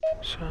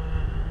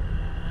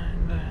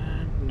Silent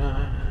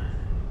night,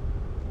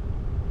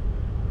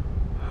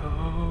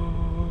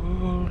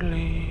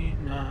 holy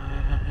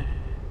night.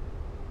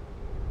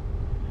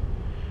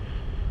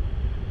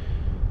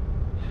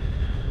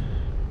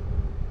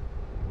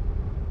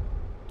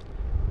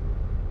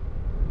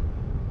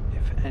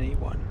 If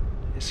anyone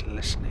is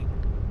listening,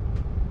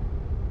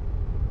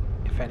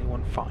 if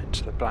anyone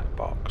finds the black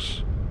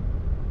box,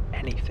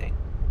 anything,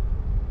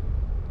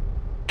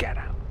 get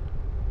out.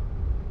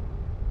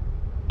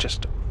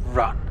 Just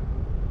run.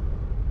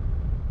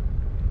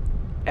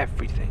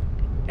 Everything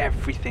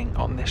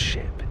on this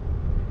ship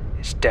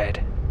is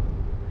dead.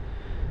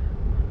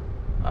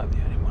 I'm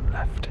the only one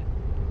left.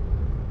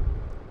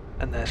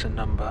 And there's a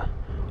number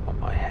on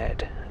my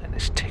head, and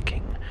it's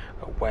ticking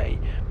away,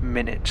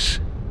 minutes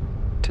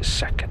to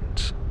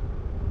seconds.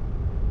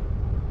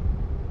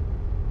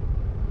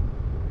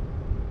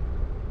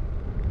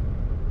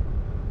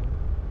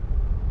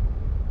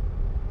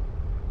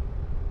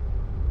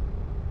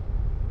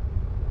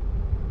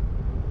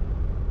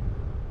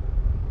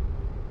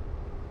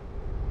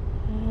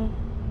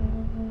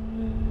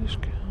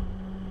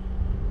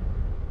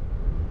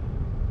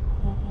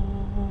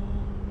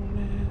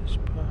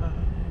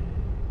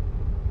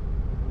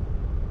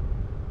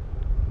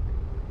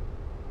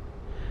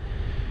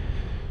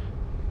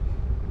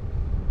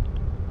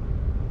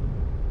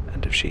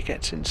 And if she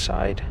gets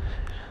inside,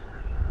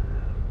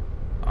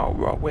 I'll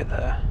rot with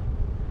her.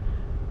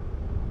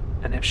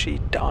 And if she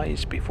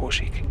dies before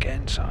she can get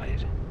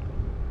inside,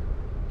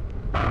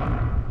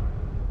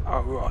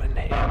 I'll rot in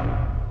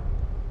here.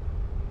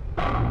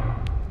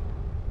 I'm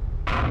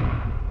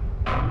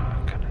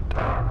gonna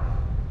die.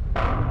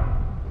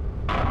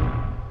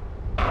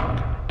 I'm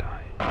gonna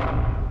die.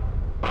 I'm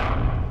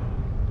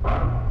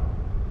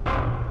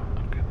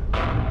gonna die.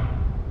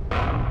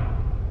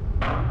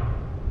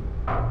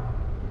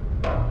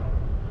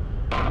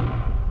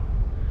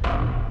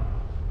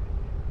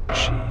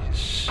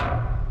 She's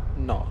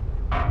not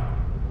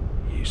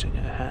using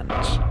her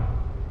hands.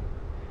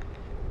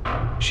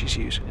 She's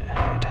using her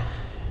head.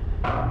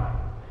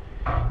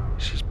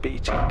 She's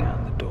beating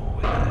down the door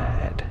with her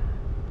head.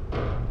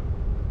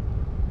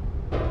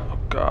 Oh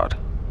God.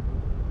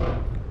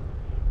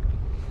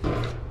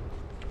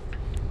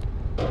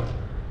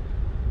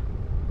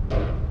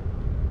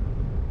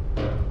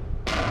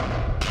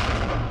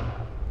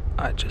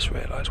 I just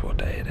realised what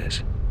day it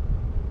is.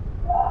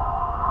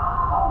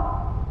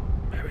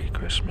 Merry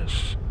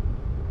Christmas.